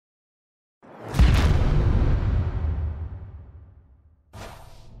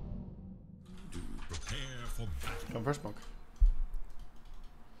Come first, smoke.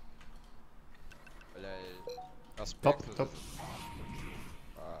 Top.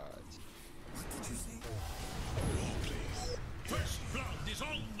 First blood is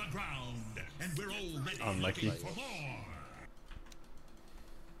on the ground, and we're all ready Unlucky. for more.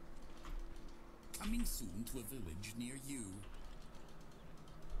 Coming soon to a village near you.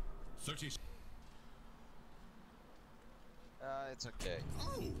 30. It's okay.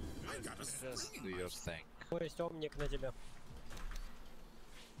 Oh, I got a Just do your thing. Есть умник на тебя.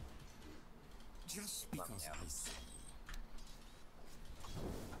 Just because I say.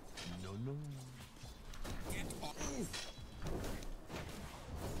 No. Get off.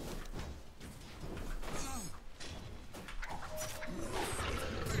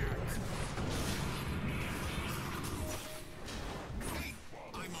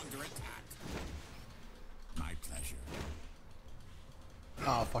 I'm under attack. My pleasure.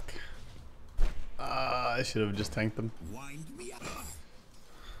 Oh fuck. I should have just tanked them. Wind me up.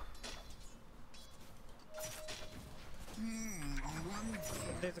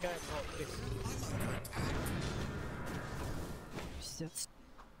 This guy, no, please. Пиздец.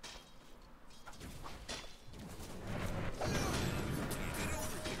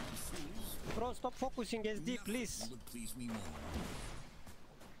 Bro, stop focusing SD, please. Would please me more.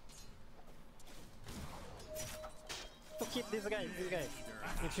 To hit this guy.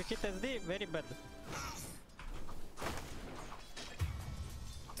 If you hit SD, very bad.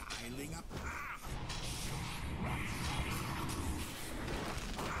 Dialing up.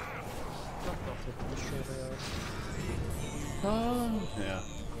 Yeah.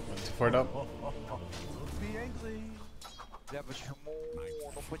 What's for it up? Be angry. Yeah, почему?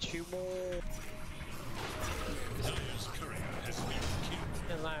 Ну почему? Dire's courier has been killed.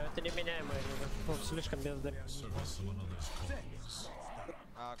 Не знаю, это неменяемое, ну, слишком бездарно. Service of another's cause.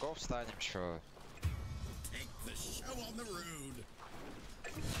 Го встанем, чё? Take the show on the road.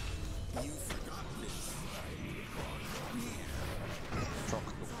 You forgot this.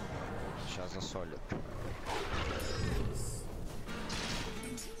 Чокну. Сейчас засолит.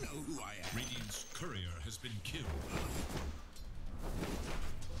 Don't you know who I am? Radiant's courier has been killed.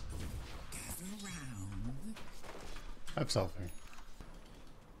 Gather round. I'm selfing.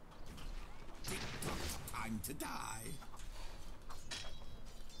 Time to die.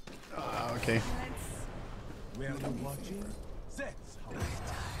 Okay. Where are you watching? That's how I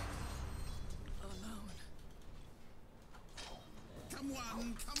die. Come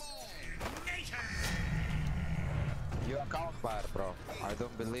on. You account fire, bro. I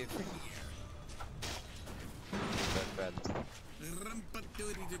don't believe it. Bad. Your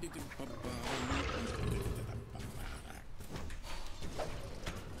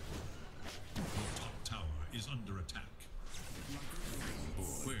top tower is under attack.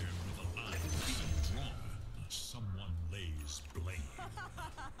 Where will the lines be drawn? Someone lays blame.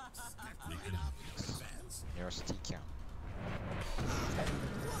 The enemy. You're sticky.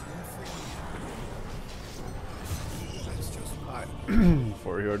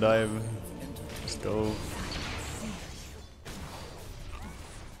 For your dive. Let's go.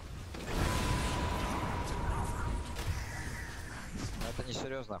 Это не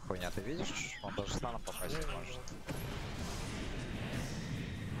серьезная хуйня, ты видишь? Он даже станом попасть не может.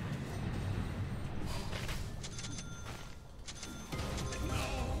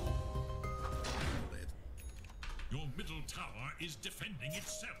 Your middle tower is defending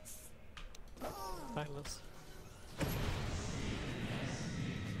itself. Silence.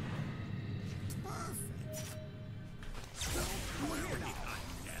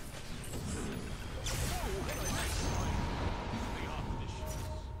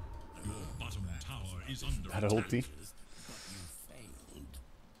 Your bottom tower is under Had a attack. ulti. But you failed.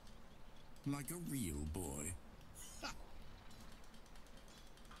 Like a real boy.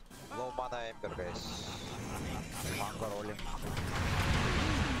 Low mana Ember, guys. Mango rolling.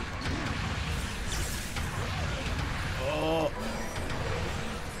 Oh.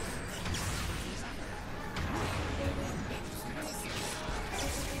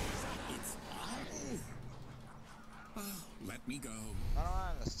 Let me go.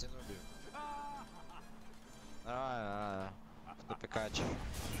 Нормально, стену бью. Нормально. Кто пикач.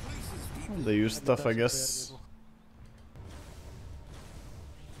 They use stuff, I guess.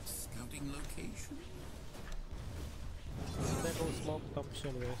 Scouting location. They go smoke top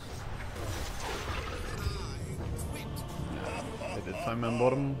anyways. They did find man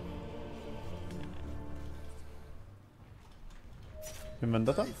bottom. In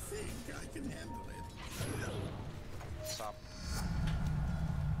Vendetta? I think I can handle it. Сап.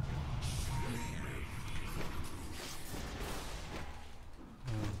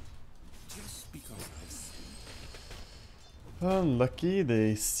 Just because I say. Unlucky,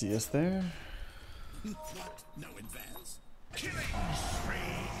 they see us there. What? No advance?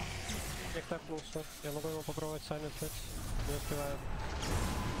 Я капнулся. Я могу его попробовать сайленсить. Не успеваю.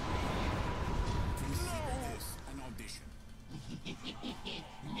 Consider this an audition.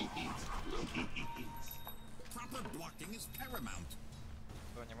 Proper blocking is paramount.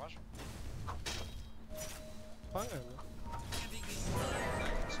 Что, не можем? Погано.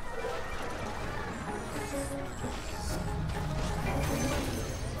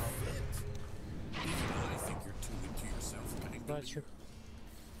 I think you're too into yourself, Panic. Дальше.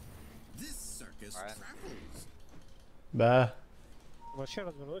 This circus Alright. travels. Bah. Вообще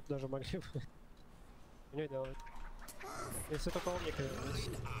развернуть даже могли бы. Не делать. Если только умник вернуть.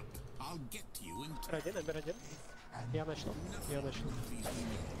 Line up. I'll get to you in time. Один, номер один. Я начну. Я начну.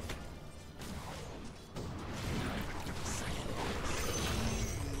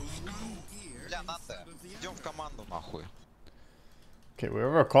 Бля, надо. Идем в команду нахуй. Okay, we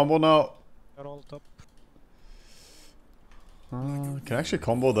have a combo now. Roll top. Can I actually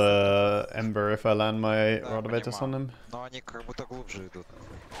combo the Ember if I land my Да, Rotovators on понимаю. him? Но они как будто глубже идут.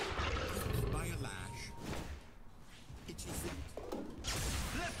 By a lash. Itchy feet.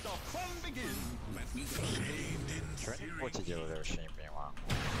 Let the fun begin. Let me go. Что они в боте делали, я вообще не понимаю.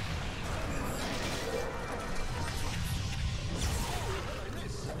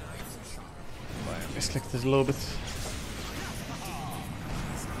 Misclicked it a little bit.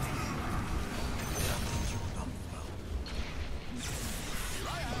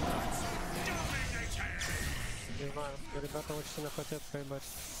 Не знаю. Ребята очень сильно хотят поебать.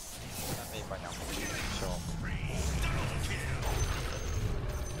 Сами по нем. Все.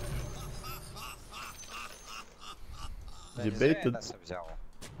 Debated. Взял.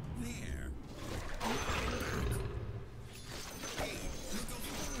 There.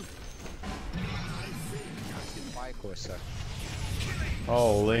 Майку, сэр.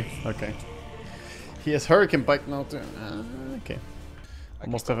 Holy. Okay. He has Hurricane Bike now too. Okay.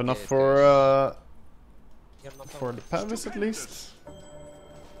 Almost have enough for the Pavis at least.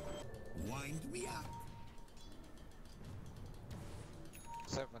 Wind me up.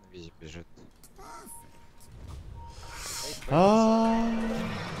 7 визи бежит.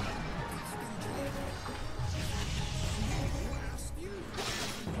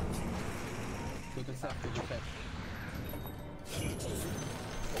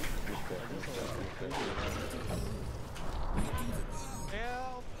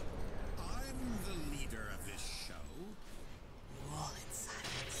 Help! I'm the leader of this show.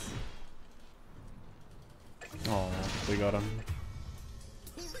 Oh, we got him.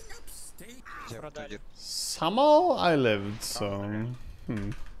 Pulling up stakes. Где будет? Somehow I lived, so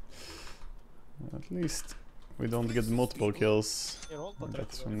at least we don't get multiple kills. И ролл That's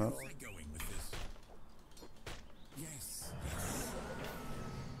потратил. from that. Where am I going with this? Yes.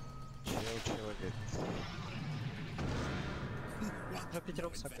 Чел, говорит. Уже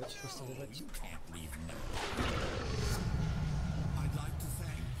пятером сакать, просто Oh, забать. you can't leave now. I'd like to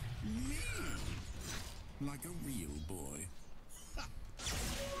thank me, like a real boy.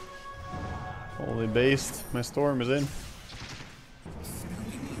 Holy based. My storm is in.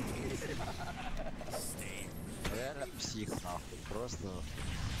 Реально псих, нахуй. Просто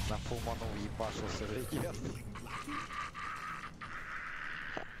на фулману ебашился легенд.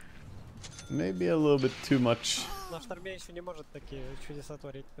 Maybe a little bit too much. На шторме еще не может такие чудеса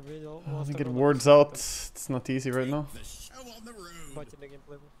творить. Ты видел? I think it wards out. It's not easy right now. The show on the road. Батили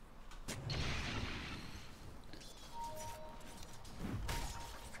геймплей был.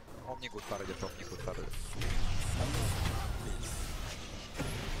 Омнигут таргет, омнигут таргет.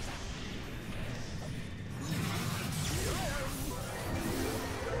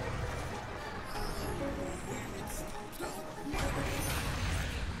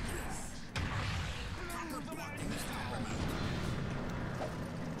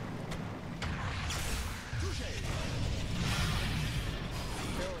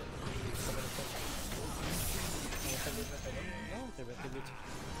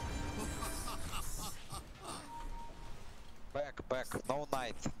 Back, no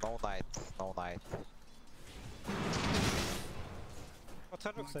night, no night, no night.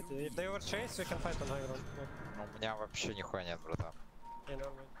 Подхожу, кстати. If they overchase, we can fight on high ground. Вот. Ну, у меня вообще нихуя нет, братан. Не,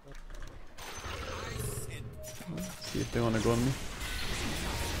 нормально. Вот. See if they wanna go on me.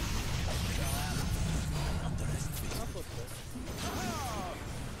 А тут, да.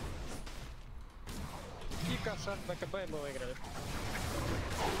 Кика, шар, БКБ, и мы выиграли.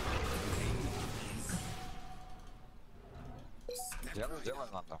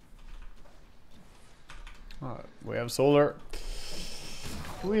 Делать надо. We have solar.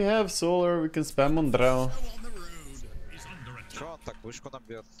 We have solar. We can spam on draw. On the road. Is under так вышку нам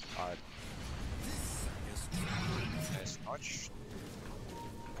бьет. А, есть ночь.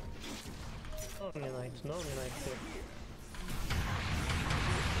 No Omni-Knight, no Omni-Knight here.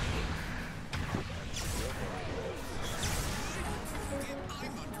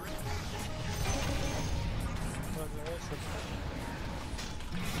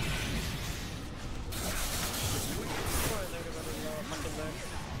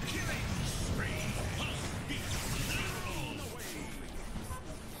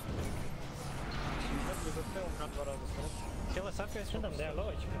 Kill us up guys with them, they are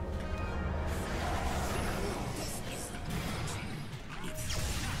low HP.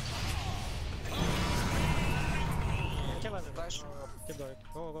 Kill us, keep going.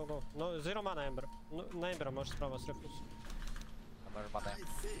 Go, go, go. No, zero mana Ember. No, на Эмбера можешь справа с рефус. I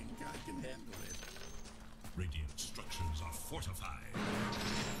think I can handle it. Radiant structures are fortified.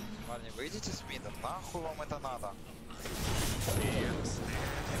 Парни, выйдите с мида, нахуй вам это надо?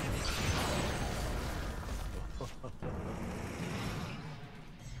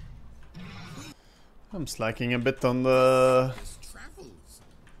 I'm slacking a bit on the This travels.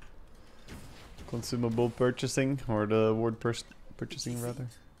 consumable purchasing, or the ward purchasing rather.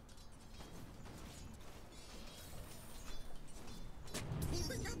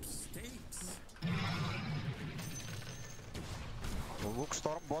 Pulling up stakes. Лук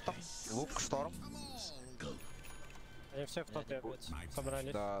шторм, ботом. Лук шторм. Они все в топе, блядь,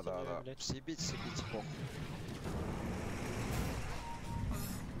 собрались. Да, да, да. Блядь. Съебите, похуй.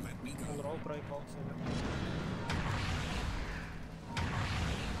 Он ролл проебался.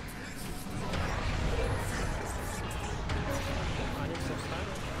 Они все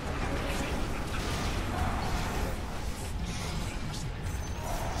встали.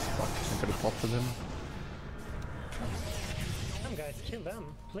 I could have potted him. Come guys, kill them,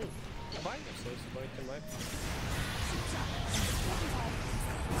 please. Why you say so boy to my?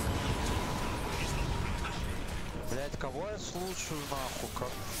 Блять, кого я слушаю нахуй?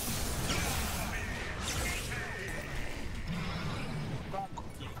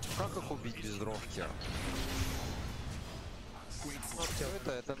 Как их убить без дровки?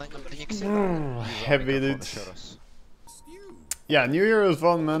 Это не ксена. Heavy dude. Yeah, New Year was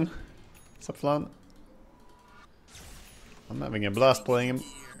fun, man. What's up, Flan? I'm having a blast playing him.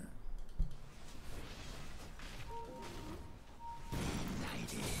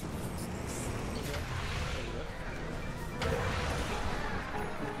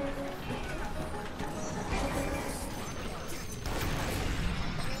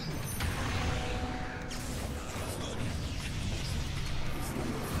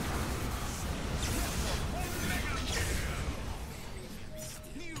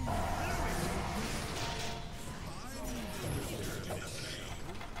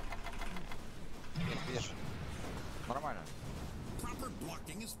 Нормально. Proper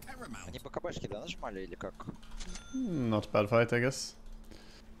blocking is paramount. Они БКБшки, да, нажимали или как? Not a bad fight, I guess.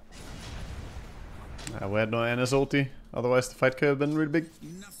 We had no NS ulti, otherwise the fight could have been really big.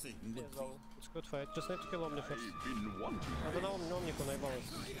 Nothing would It's good fight, just need to kill Omni first. Надо на Омнику наебалось.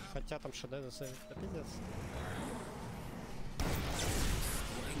 Хотя там ШД засейвить, это пиздец.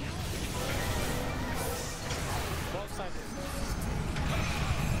 Both sides.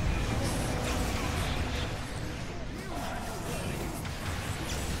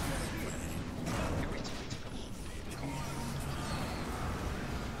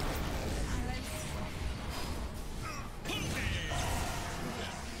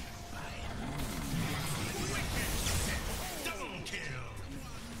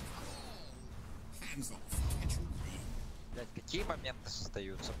 hands off. Catch a ring. Блять, какие моменты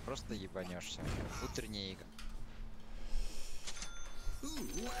создаются? Просто ебанешься. Утренние игры.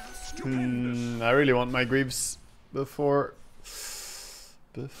 I really want my Greaves before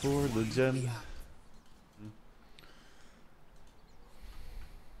the gem.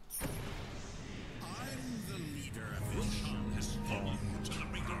 I'm the leader of this.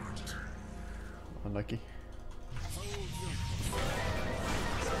 Unlucky. I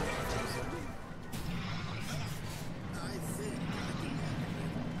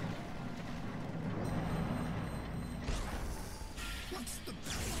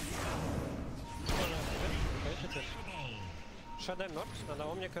think I can What's the ШД мертв, надо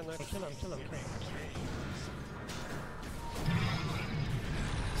Омника на киллам.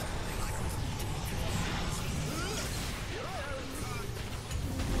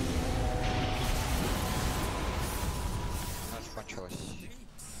 Ночь кончилась.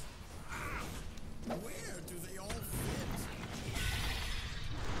 Where do they all fit?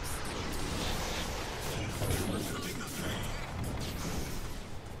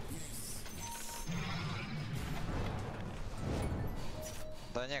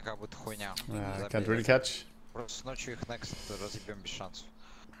 как будто хуйня. Can't really catch. Просто ночью их next разъебем без шансов.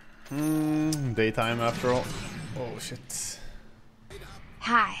 Daytime after all. Oh shit.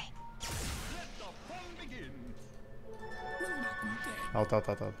 Hi. Out.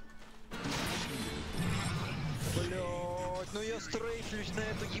 Блядь, ну я стрейфлюсь на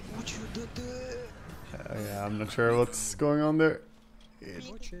эту ебучую ДД. Yeah, I'm not sure what's going on there.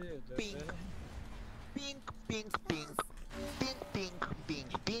 Pink.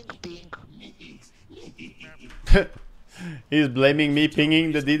 He's blaming me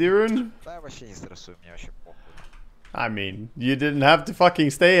pinging the DD rune? Да, вообще не стрессуй, мне вообще похуй. I mean, you didn't have to fucking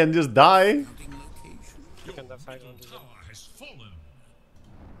stay and just die. You can fight on this. Tower has fallen.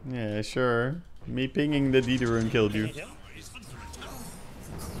 Yeah, sure. Me pinging the DD rune killed you. Yeah. Is under attack.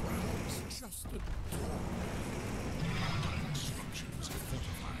 Structures are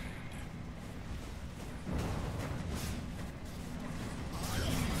fortified.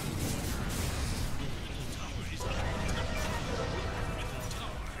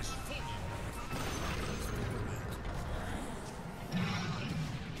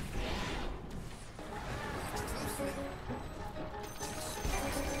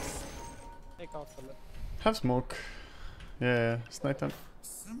 Take out from it. Have smoke. Yeah, it's nighttime.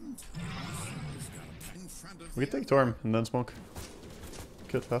 We can take Torm and then smoke.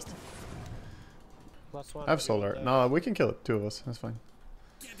 Kill it fast. Last one. I have solar. No, we can kill it. Two of us. That's fine.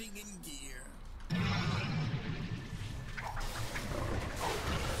 Getting in gear.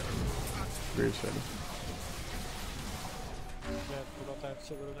 Greaves ready. Yeah, Dota have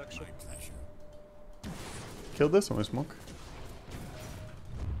silver reduction. Kill this one with smoke.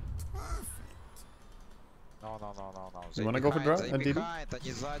 No. You wanna go for draw and DD?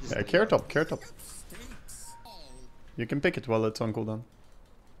 Yeah, carrot top. You can pick it while it's on cooldown.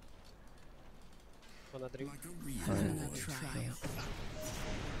 Wanna drink? Like a real trial.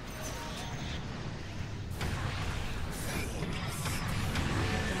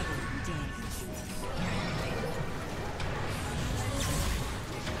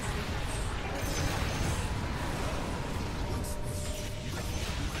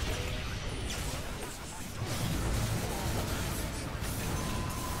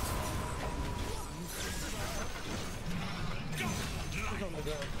 He's on the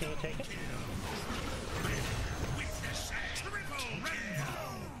ground. Can you take it?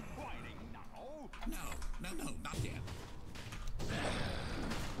 No, not yet.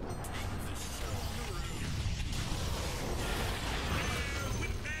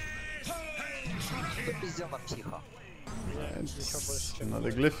 Ты пиздел нам тихо. Yeah, еще больше, чем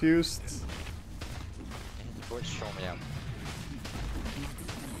Another glyph used. Больше, чем у меня.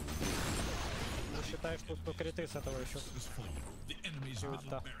 Не считай, что криты с этого еще. The enemy's middle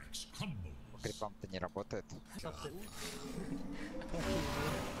Да. barracks crumble. По крипам-то не работает.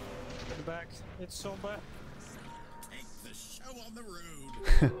 Back. It's so bad. Take the show on the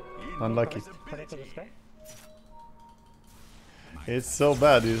road. Unlucky. Connect to the sky. It's so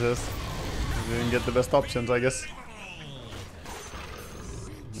bad, he says. You didn't get the best options, I guess.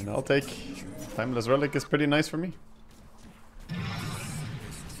 And I'll take. Timeless Relic is pretty nice for me.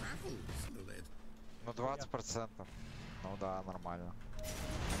 Ну 20%. Ну да, нормально.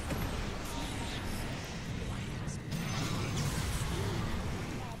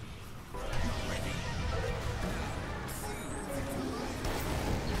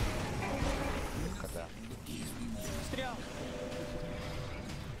 Когда? Стрелял!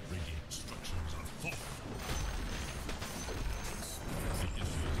 Radiant structures are fortified.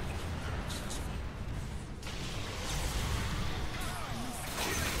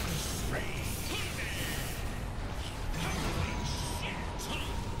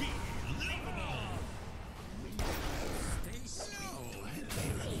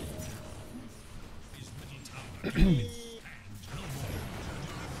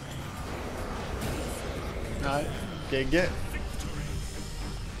 Alright, get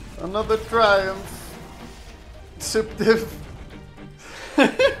another triumph. Subdiv.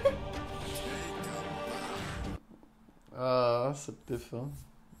 Subdiv, huh?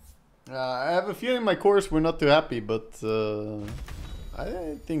 I have a feeling my course we're not too happy, but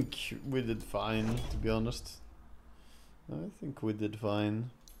I think we did fine, to be honest. I think we did fine.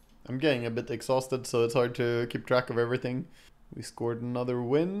 I'm getting a bit exhausted, so it's hard to keep track of everything. We scored another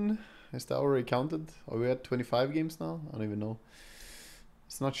win. Is that already counted? Are we at 25 games now? I don't even know.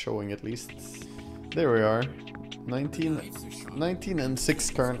 It's not showing at least. There we are. 19 and 6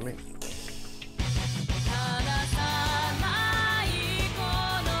 currently.